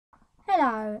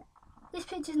Hello. This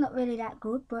picture's not really that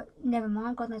good, but never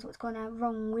mind. God knows what's gone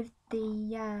wrong with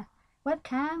the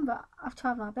webcam, but I've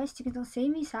tried my best. You can still see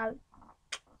me, so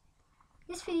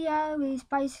this video is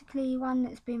basically one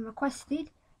that's been requested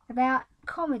about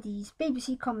comedies,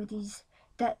 BBC comedies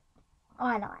that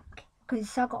I like,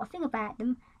 because I've got a thing about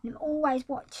them, and I'm always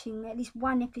watching at least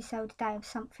one episode a day of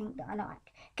something that I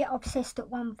like. Get obsessed at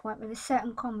one point with a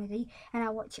certain comedy, and I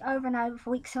watch it over and over for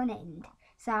weeks on end.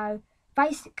 So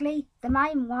basically, the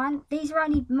main one, these are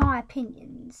only my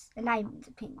opinions, a layman's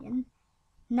opinion.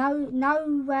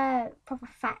 No proper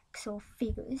facts or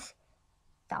figures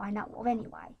that I know of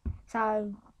anyway.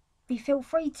 So feel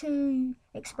free to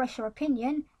express your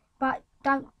opinion, but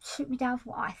don't shoot me down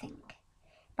for what I think.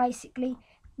 Basically,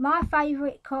 my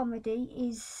favourite comedy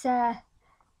is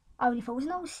Only Fools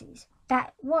and Horses.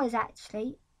 That was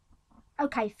actually,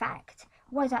 okay, fact,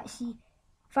 was actually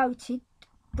voted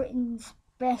Britain's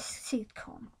best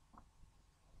sitcom,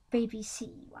 BBC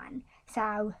one.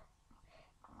 So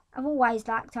I've always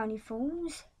liked Only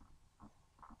Fools.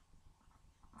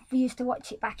 We used to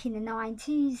watch it back in the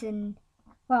 90s, and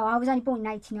well, I was only born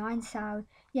in 89, so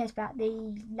yeah, it's about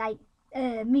the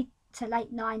mid to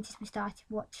late 90s we started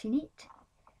watching it,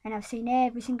 and I've seen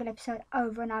every single episode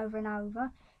over and over and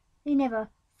over. It never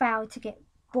failed to get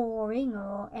boring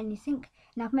or anything,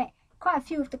 and I've met quite a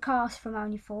few of the cast from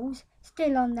Only Fools.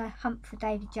 Still on the hunt for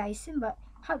David Jason, but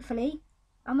hopefully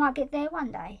I might get there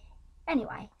one day.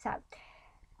 Anyway, so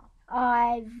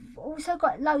I've also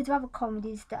got loads of other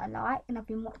comedies that I like, and I've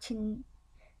been watching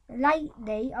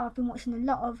lately. I've been watching a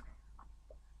lot of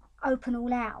Open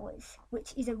All Hours,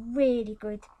 which is a really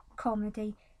good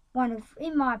comedy. One of,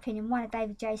 in my opinion, one of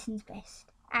David Jason's best,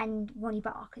 and Ronnie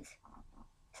Barker's.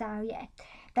 So yeah,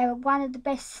 they were one of the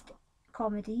best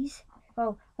comedies.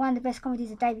 Well, one of the best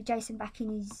comedies of David Jason back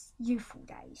in his youthful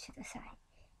days, should I say.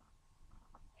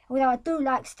 Although I do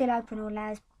like Still Open All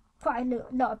Hours, quite a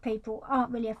lot of people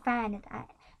aren't really a fan of that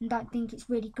and don't think it's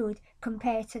really good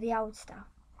compared to the old stuff.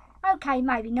 Okay,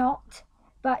 maybe not,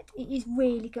 but it is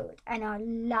really good and I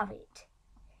love it.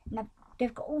 Now,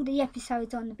 they've got all the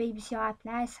episodes on the BBC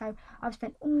iPlayer, so I've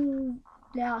spent all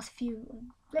the last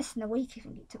less than a week I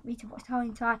think it took me to watch the whole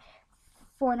entire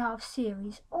 4.5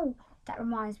 series. Oh, that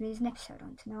reminds me, there's an episode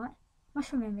on tonight.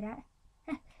 Must remember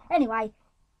that. Anyway,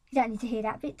 you don't need to hear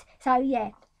that bit. So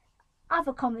yeah,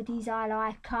 other comedies I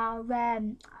like are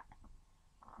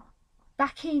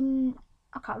back in,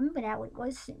 I can't remember now what it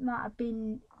was. It might have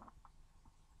been,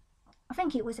 I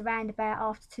think it was around about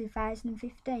after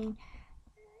 2015,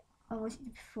 or was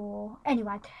it before?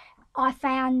 Anyway, I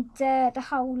found the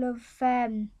whole of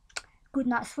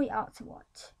Goodnight Sweetheart to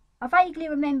watch. I vaguely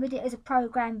remembered it as a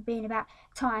programme being about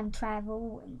time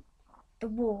travel and the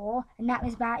war, and that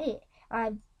was about it.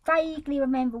 I vaguely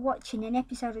remember watching an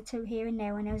episode or two here and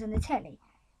there when I was on the telly,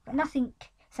 but nothing,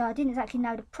 so I didn't exactly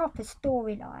know the proper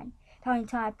storyline, the whole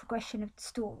entire progression of the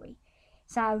story.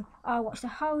 So I watched the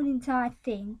whole entire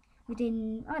thing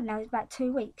within, I don't know, it was about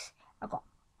 2 weeks. I got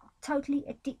totally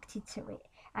addicted to it,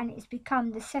 and it's become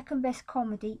the second best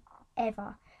comedy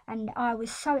ever. And I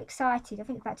was so excited. I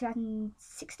think it was about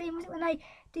 2016, was it, when they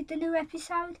did the new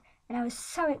episode? And I was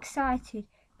so excited.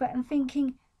 But I'm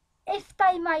thinking, if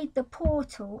they made the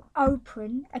portal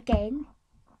open again,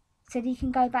 so that you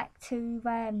can go back to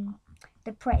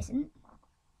the present,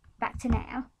 back to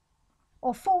now,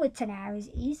 or forward to now as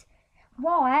it is,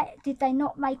 why did they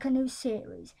not make a new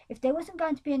series? If there wasn't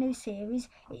going to be a new series,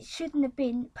 it shouldn't have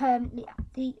been permanently,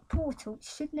 the portal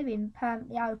shouldn't have been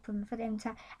permanently open for them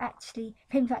to actually,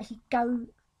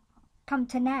 come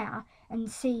to now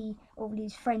and see all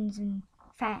his friends and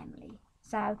family.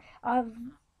 So I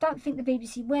don't think the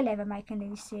BBC will ever make a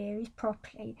new series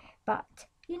properly, but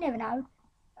you never know.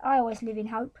 I always live in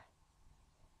hope.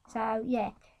 So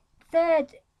yeah,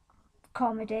 third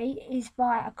comedy is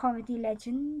by a comedy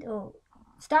legend, or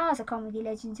stars a comedy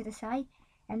legend, should I say,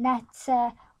 and that's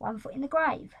One Foot in the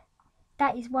Grave.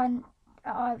 That is one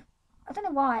that I don't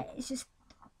know why, it's just,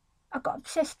 I got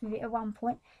obsessed with it at one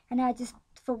point, and I just,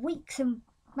 for weeks and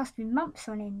must have been months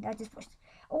on end, I just watched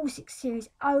all 6 series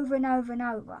over and over and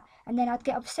over, and then I'd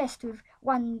get obsessed with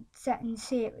one certain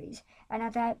series, and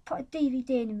I'd put a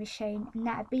DVD in the machine, and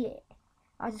that'd be it.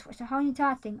 I just watched the whole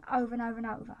entire thing over and over and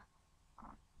over,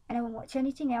 and I wouldn't watch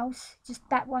anything else, just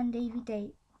that one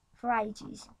DVD for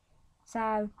ages.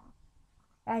 So,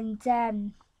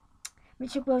 and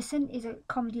Richard Wilson is a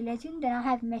comedy legend, and I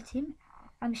have met him.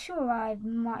 I'm sure I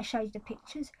might show you the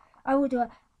pictures. I will do a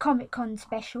Comic Con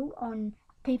special on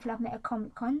people I've met at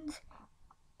Comic Cons,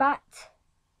 but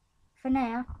for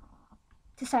now,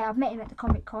 to say I've met him at the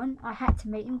Comic Con, I had to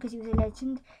meet him because he was a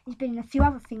legend. He's been in a few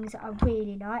other things that I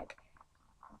really like.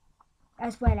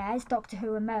 as well as Doctor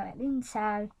Who and Merlin,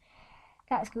 so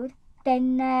that's good.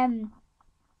 Then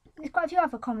there's quite a few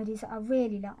other comedies that I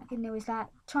really like, and there was like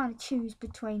trying to choose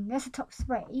between, that's the top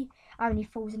three: Only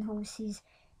Fools and Horses,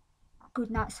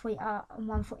 Good Night Sweetheart, and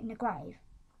One Foot in the Grave.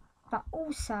 But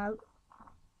also,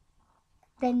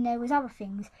 then there was other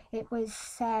things. It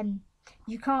was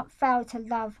You Can't Fail to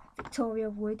Love Victoria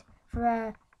Wood for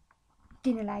her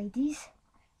Dinner Ladies.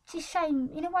 It's a shame,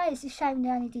 in a way it's a shame they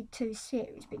only did 2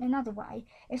 series, but in another way,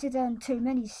 if they'd done too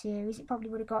many series, it probably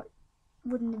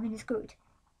wouldn't have been as good.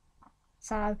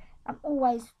 So I'm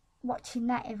always watching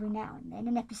that every now and then,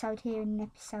 an episode here and an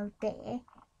episode there.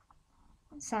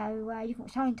 So you can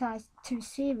watch the entire 2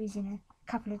 series in a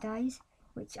couple of days,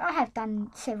 which I have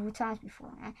done several times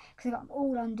before now, because I've got them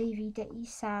all on DVD,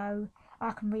 so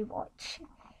I can rewatch.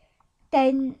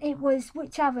 Then it was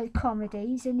which other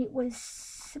comedies, and it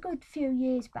was a good few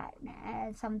years back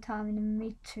now, sometime in the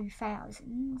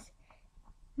mid-2000s.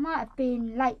 Might have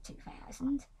been late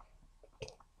 2000s,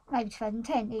 maybe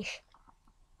 2010-ish,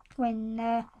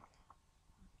 when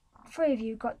 3 of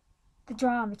you got the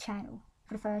drama channel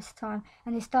for the first time,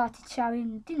 and they started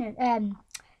showing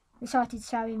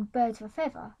Birds of a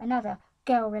Feather, another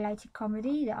girl-related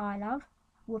comedy that I love,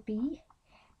 Whoopi,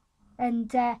 and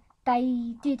they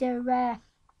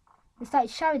started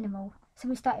showing them all, so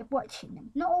we started watching them.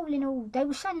 Not all in all, they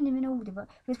were showing them in order, but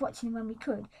we was watching them when we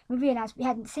could. We realised we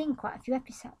hadn't seen quite a few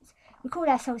episodes. We called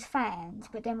ourselves fans,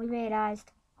 but then we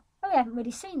realised, oh, we haven't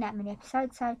really seen that many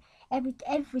episodes, so every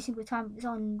single time it was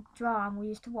on drama we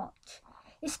used to watch.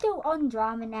 It's still on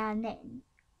drama now and then,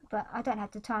 but I don't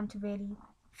have the time to really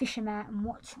fish them out and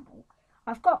watch them all.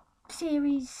 I've got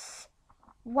series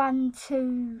 1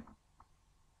 to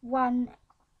 1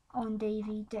 on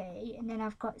DVD, and then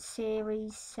I've got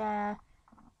series 7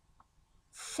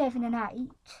 and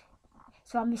 8,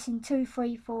 so I'm missing 2,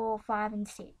 3, 4, 5 and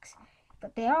 6,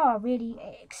 but they are really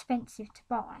expensive to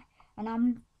buy, and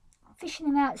I'm fishing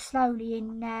them out slowly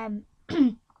in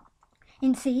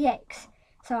in CX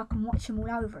so I can watch them all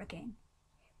over again.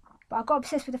 But I got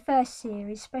obsessed with the first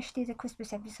series, especially the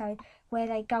Christmas episode where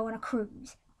they go on a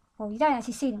cruise. Well, you don't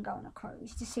actually see them go on a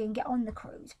cruise, you just see them get on the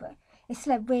cruise, but it's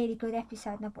still a really good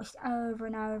episode, and I've watched it over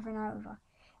and over and over.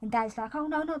 And Dad's like, oh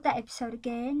no, not that episode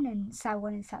again, and so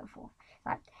on and so forth.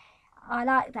 Like, I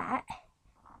like that.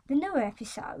 The newer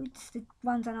episodes, the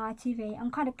ones on ITV,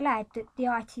 I'm kind of glad that the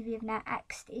ITV have now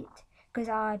axed it, because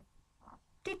I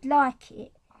did like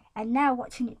it, and now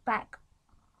watching it back,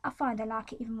 I find I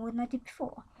like it even more than I did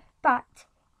before. But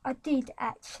I did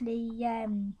actually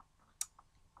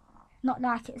not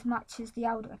like it as much as the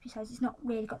older episodes. It's not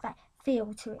really got that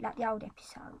feel to it like the old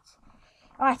episodes.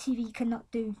 ITV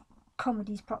cannot do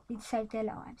comedies properly to save their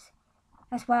lives.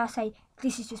 That's why I say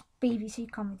this is just BBC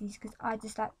comedies, because I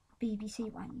just like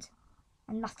BBC ones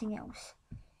and nothing else.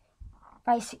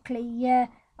 Basically,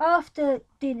 after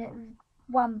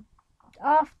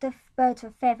Birds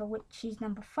of a Feather, which is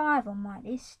number 5 on my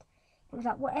list, it was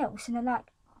like, what else? And I'm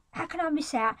like, how can I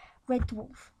miss out Red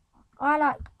Dwarf?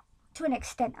 To an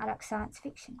extent, I like science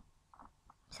fiction.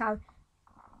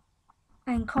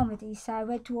 And comedy, so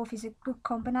Red Dwarf is a good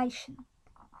combination.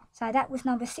 So that was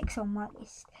number 6 on my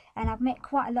list, and I've met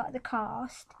quite a lot of the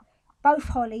cast, both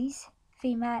Hollies,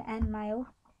 female and male,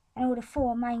 and all the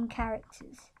 4 main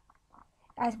characters,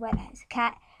 as well as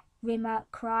Cat, Rimmer,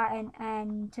 Crichton,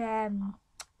 and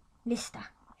Lister.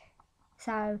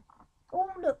 So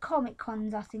all at Comic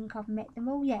Cons, I think I've met them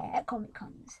all. Yeah, at Comic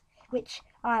Cons, which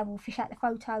I will fish out the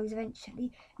photos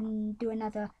eventually and do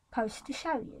another post to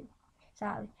show you.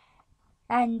 So,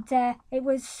 and it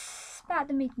was about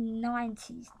the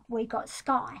mid-90s we got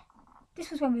Sky. This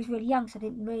was when we was really young, so I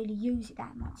didn't really use it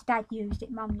that much. Dad used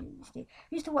it, Mum used it.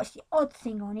 We used to watch the odd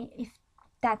thing on it if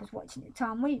Dad was watching at the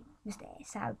time we was there.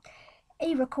 So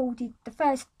he recorded the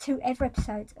first 2 ever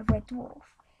episodes of Red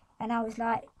Dwarf, and I was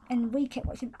like, and we kept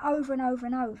watching them over and over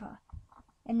and over.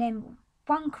 And then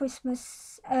one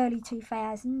Christmas, early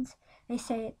 2000s, they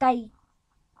said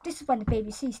this is when the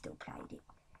BBC still played it.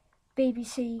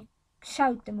 BBC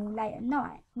showed them all late at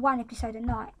night, 1 episode a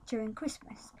night during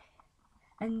Christmas.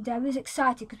 And I was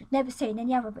excited because we'd never seen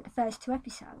any other but the first 2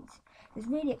 episodes. I was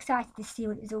really excited to see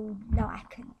what it was all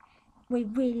like, and we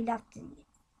really loved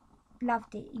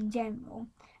it in general.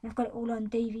 And I've got it all on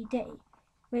DVD.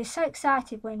 We were so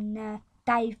excited when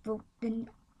Dave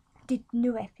did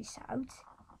new episodes,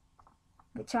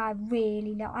 which I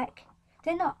really like.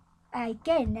 They're not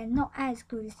as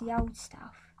good as the old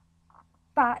stuff,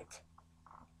 but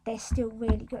they're still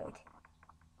really good.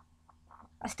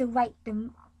 I still rate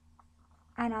them,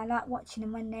 and I like watching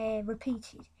them when they're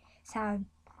repeated. So,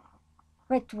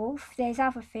 Red Dwarf, there's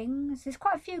other things. There's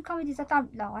quite a few comedies I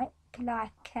don't like. well,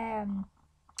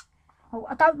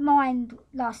 I don't mind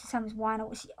Last of Summer's one. I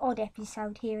watch the odd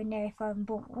episode here and there if I'm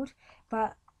bored,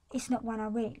 but it's not one I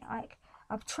really like.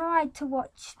 I've tried to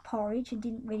watch Porridge and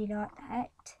didn't really like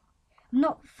that. I'm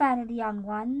not a fan of the Young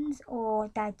Ones or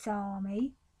Dad's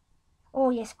Army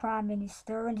or Yes Prime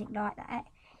Minister or anything like that.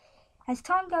 As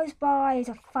Time Goes By is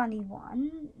a funny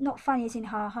one. Not funny as in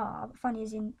ha ha, but funny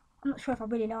as in I'm not sure if I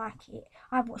really like it.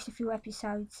 I've watched a few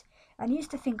episodes and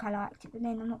used to think I liked it, but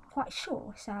then I'm not quite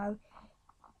sure, so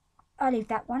I leave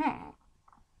that one out.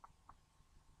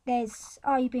 There's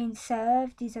Are You Being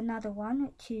Served is another one,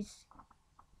 which is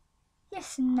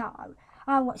yes and no.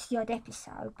 I watch the odd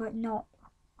episode, but not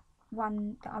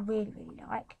one that I really, really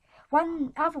like.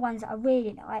 Other ones that I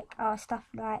really like are stuff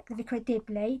like The Vicar of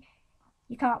Dibley.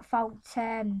 You can't fault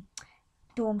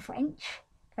Dawn French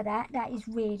for that. That is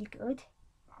really good.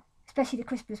 Especially the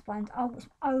Christmas ones. I watch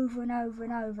over and over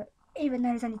and over, even though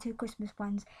there's only 2 Christmas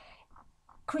ones.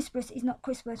 Christmas is not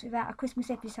Christmas without a Christmas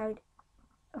episode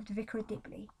of The Vicar of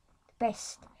Dibley. The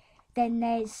best. Then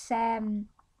there's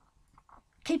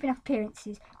Keeping Up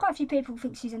Appearances. Quite a few people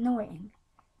think she's annoying,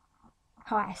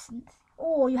 Hyacinth.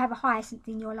 Or you have a Hyacinth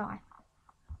in your life,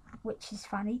 which is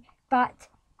funny. But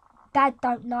Dad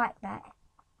don't like that.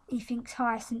 He thinks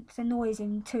Hyacinth annoys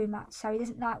him too much, so he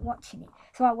doesn't like watching it.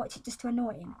 So I watch it just to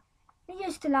annoy him. I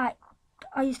used to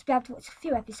be able to watch a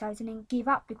few episodes and then give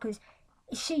up because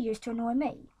she used to annoy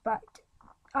me. But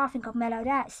I think I've mellowed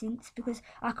out since because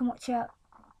I can watch her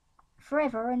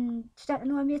forever and she don't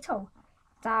annoy me at all.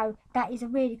 So that is a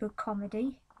really good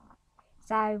comedy.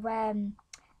 So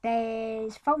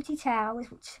there's Fawlty Towers,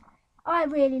 which I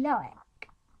really like.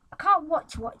 I can't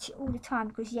watch it all the time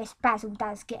because yes, Basil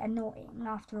does get annoying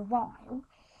after a while,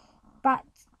 but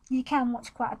you can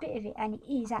watch quite a bit of it and it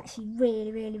is actually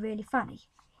really, really, really funny.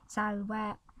 So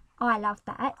I love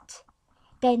that.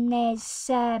 Then there's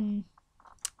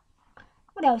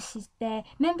what else is there?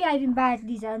 Men Behaving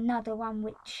Badly is another one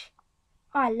which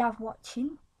I love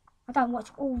watching. I don't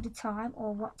watch all the time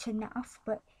or watch enough,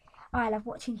 but I love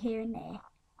watching here and there.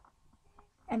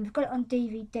 And we've got it on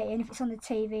DVD, and if it's on the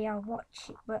TV, I'll watch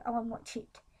it, but I won't watch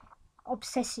it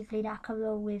obsessively like I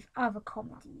will with other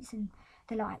comedies and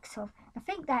the likes of. I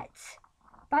think that's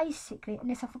basically,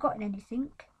 unless I've forgotten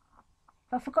anything.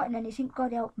 If I've forgotten anything,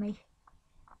 God help me.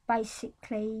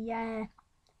 Basically,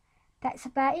 that's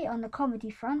about it on the comedy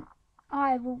front.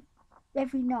 I will,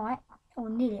 every night, or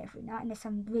nearly every night, unless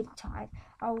I'm really tired,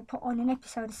 I will put on an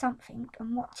episode of something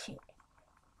and watch it.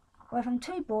 Or if I'm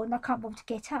too bored and I can't bother to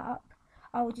get up,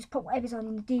 I will just put whatever's on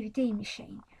in the DVD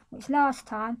machine, which last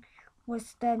time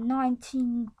was the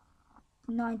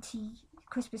 1990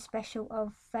 Christmas special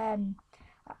of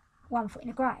One Foot in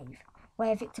the Grave,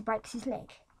 where Victor breaks his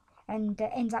leg and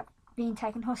ends up being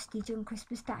taken hostage on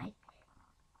Christmas Day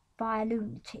by a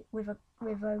lunatic with a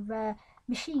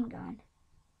machine gun.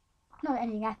 Not that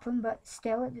anything happened, but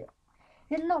still,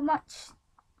 there's not much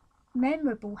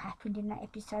memorable happened in that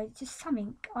episode. It's just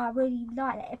something I really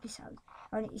like that episode,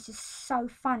 and it's just so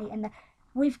funny. And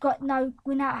we're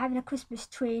not having a Christmas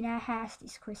tree in our house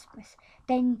this Christmas.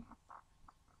 Then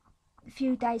a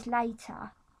few days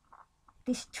later,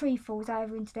 this tree falls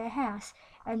over into their house,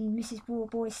 and Mrs.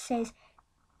 Warboys says,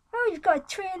 "Oh, you've got a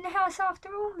tree in the house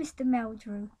after all, Mr.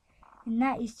 Meldrew," and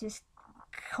that is just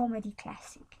classic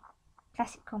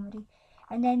comedy.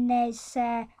 And then there's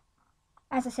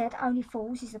as I said, Only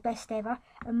Fools is the best ever,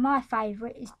 and my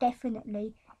favourite is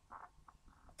definitely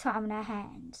Time on Our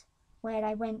Hands, where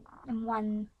they went and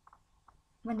won,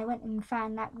 when they went and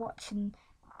found that watch and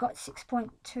got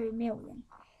 6.2 million.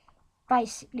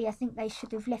 Basically, I think they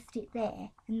should have left it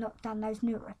there and not done those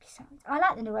newer episodes. I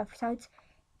like the newer episodes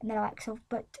and the likes of,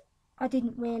 but I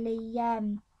didn't really, I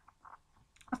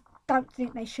don't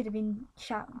think they should have been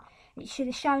shown. It should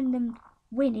have shown them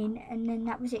winning, and then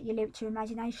that was it. You leave it to your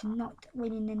imagination, not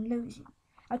winning and losing.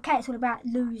 Okay, it's all about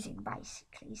losing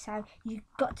basically, so you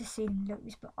got to see them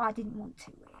lose, but I didn't want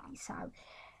to really. So,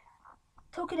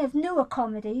 talking of newer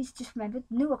comedies, just remember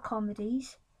newer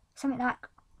comedies, something like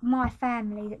My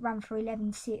Family that run for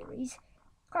 11 series.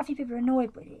 Quite a few people are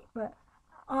annoyed with it, but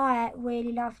I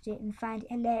really loved it and found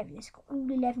it hilarious. Got all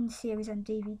 11 series on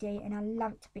DVD, and I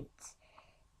love it to bits.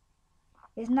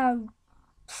 There's no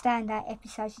standout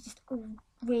episodes, it's just all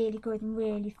really good and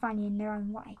really funny in their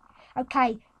own way.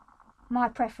 Okay, my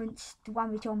preference, the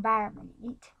one with John Barrowman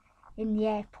in it, in the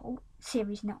airport,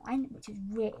 series 9, which is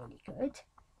really good.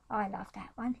 I love that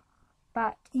one.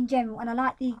 But in general, and I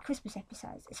like the Christmas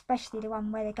episodes, especially the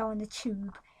one where they go on the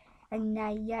tube and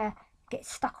they get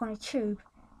stuck on a tube,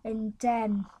 and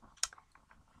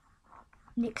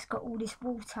Nick's got all this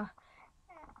water,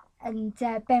 and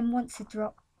Ben wants a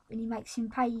drop, and he makes him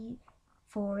pay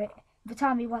for it. By the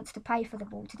time he wants to pay for the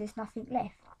water, there's nothing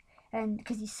left, and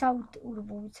because he sold all the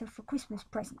water for Christmas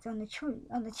presents on the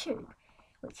tube,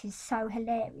 which is so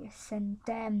hilarious. And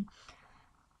then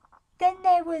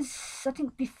there was, I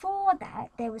think before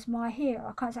that, there was My Hero.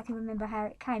 I can't exactly remember how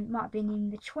it came. It might have been in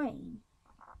between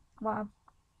while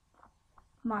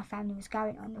my family was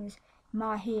going on. There was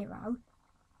My Hero,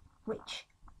 which,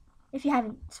 if you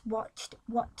haven't watched,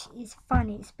 what is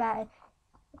funny, it's about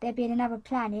there being another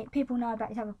planet. People know about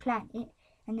this other planet,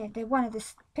 and they're one of the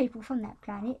people from that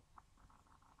planet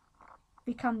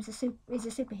is a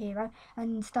superhero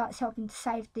and starts helping to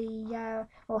save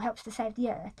helps to save the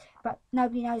Earth. But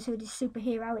nobody knows who this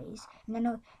superhero is,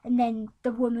 and then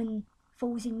the woman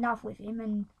falls in love with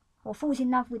him, or falls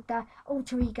in love with the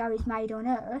alter ego he's made on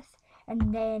Earth,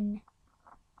 and then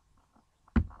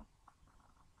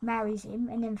marries him,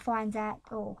 and then finds out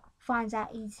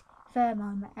he's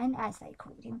Thermo Man, as they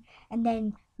called him, and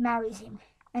then marries him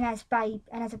and has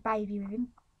a baby with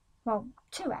him. Well,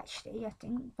 2 actually, I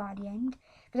think, by the end.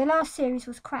 But the last series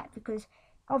was crap because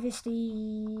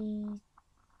obviously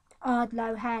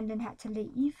Ardlo Handon had to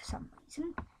leave for some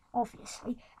reason,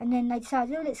 obviously, and then they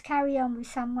decided, let's carry on with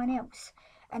someone else,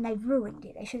 and they ruined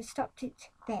it. They should have stopped it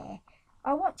there.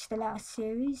 I watched the last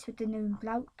series with the new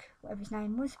bloke, whatever his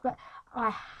name was, but I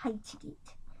hated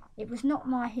it. It was not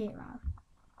My Hero.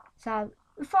 So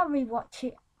if I rewatch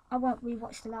it, I won't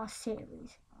rewatch the last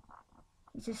series.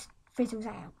 It just fizzles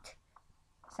out.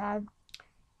 So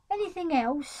anything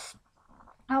else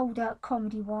older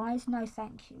comedy wise, no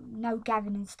thank you. No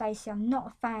Gavin and Stacey, I'm not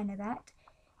a fan of that.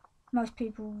 Most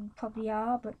people probably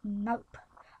are, but nope.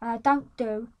 I don't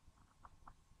do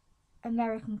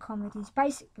American comedies.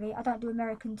 Basically, I don't do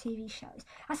American TV shows.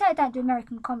 I say I don't do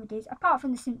American comedies, apart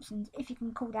from The Simpsons, if you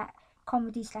can call that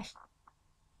comedy slash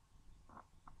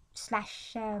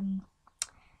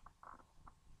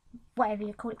whatever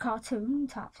you call it, cartoon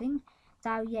type thing.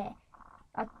 So yeah,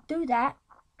 I do that.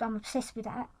 I'm obsessed with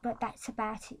that, but that's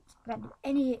about it. I don't do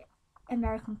any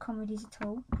American comedies at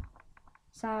all.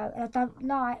 So I don't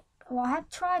like. Well, I have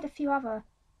tried a few other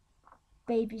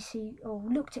BBC, or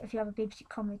looked at a few other BBC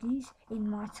comedies in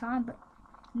my time, but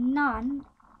none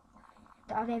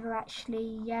that I've ever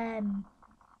actually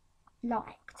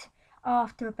liked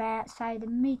after about, say, the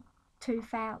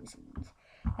mid-2000s.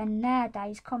 And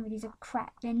nowadays comedies are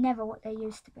crap. They're never what they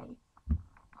used to be.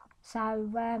 So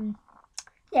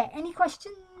yeah, any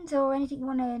questions or anything you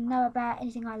want to know about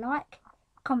anything I like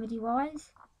comedy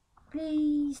wise,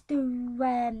 please do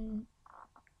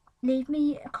leave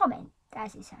me a comment,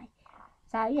 as you say.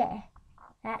 So yeah,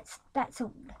 that's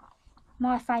all.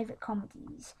 My favourite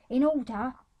comedies in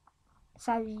order.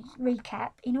 So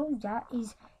recap, in order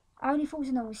is Only Fools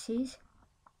and Horses,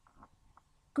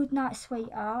 Good Night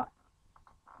Sweetheart,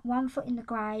 One Foot in the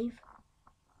Grave,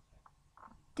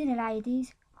 Dinner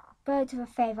Ladies, Birds of a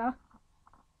Feather.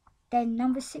 Then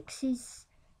number 6 is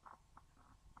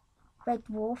Red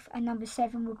Dwarf, and number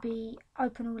 7 would be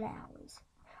Open All Hours.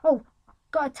 Oh,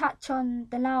 got to touch on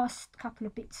the last couple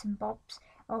of bits and bobs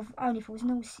of Only Fools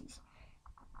and Horses.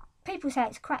 People say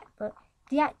it's crap, but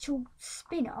the actual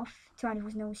spin-off to Only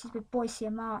Fools and Horses with Boycie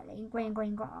and Marley and Green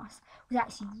Green Grass was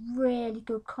actually really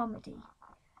good comedy.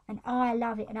 And I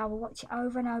love it, and I will watch it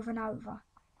over and over and over.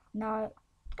 And I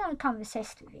don't become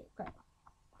obsessed with it, but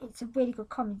it's a really good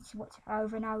comedy to watch it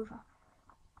over and over.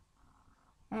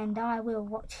 And I will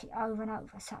watch it over and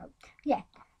over. So, yeah,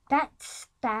 that's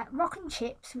that. Rock and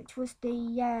Chips, which was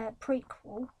the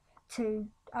prequel to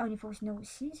Only Fools and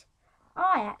Horses,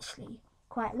 I actually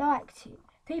quite liked it.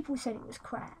 People said it was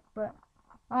crap, but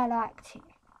I liked it.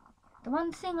 The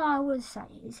one thing I would say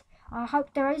is, I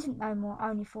hope there isn't no more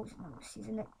Only Fools and Horses,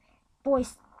 and that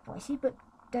Boycie, but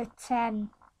that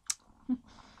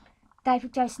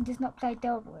David Jason does not play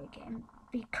Delboy again,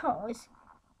 because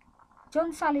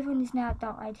John Sullivan is now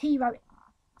died. He wrote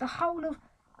the whole of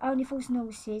Only Fools and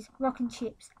Horses, Rock and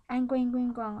Chips, and Green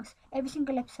Green Grass, every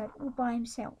single episode, all by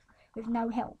himself, with no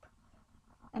help.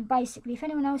 And basically, if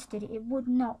anyone else did it, it would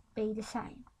not be the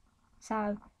same.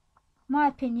 So, my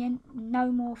opinion,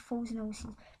 no more Fools and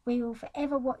Horses. We will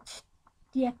forever watch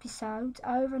the episodes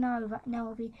over and over, and they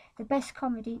will be the best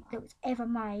comedy that was ever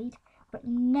made, but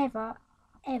never,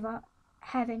 ever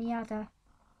have any other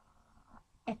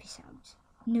episodes.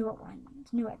 New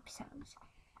episodes.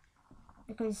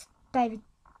 Because there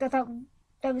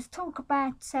was talk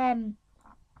about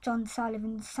John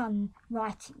Sullivan's son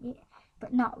writing it,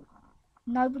 but no,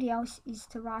 nobody else is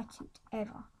to write it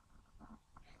ever.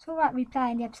 It's alright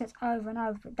replaying the episodes over and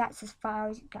over, but that's as far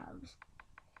as it goes.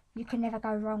 You can never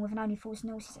go wrong with an Only Fools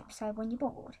and Horses episode when you're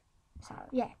bored. So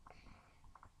yeah,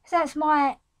 so that's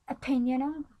my opinion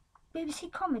on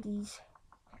BBC comedies.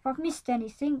 If I've missed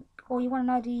anything, or you want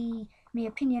to know my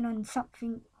opinion on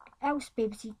something else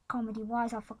BBC comedy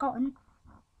wise I've forgotten,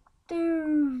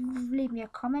 do leave me a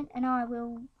comment and I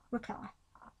will reply.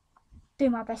 Do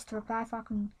my best to reply if I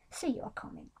can see your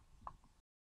comment.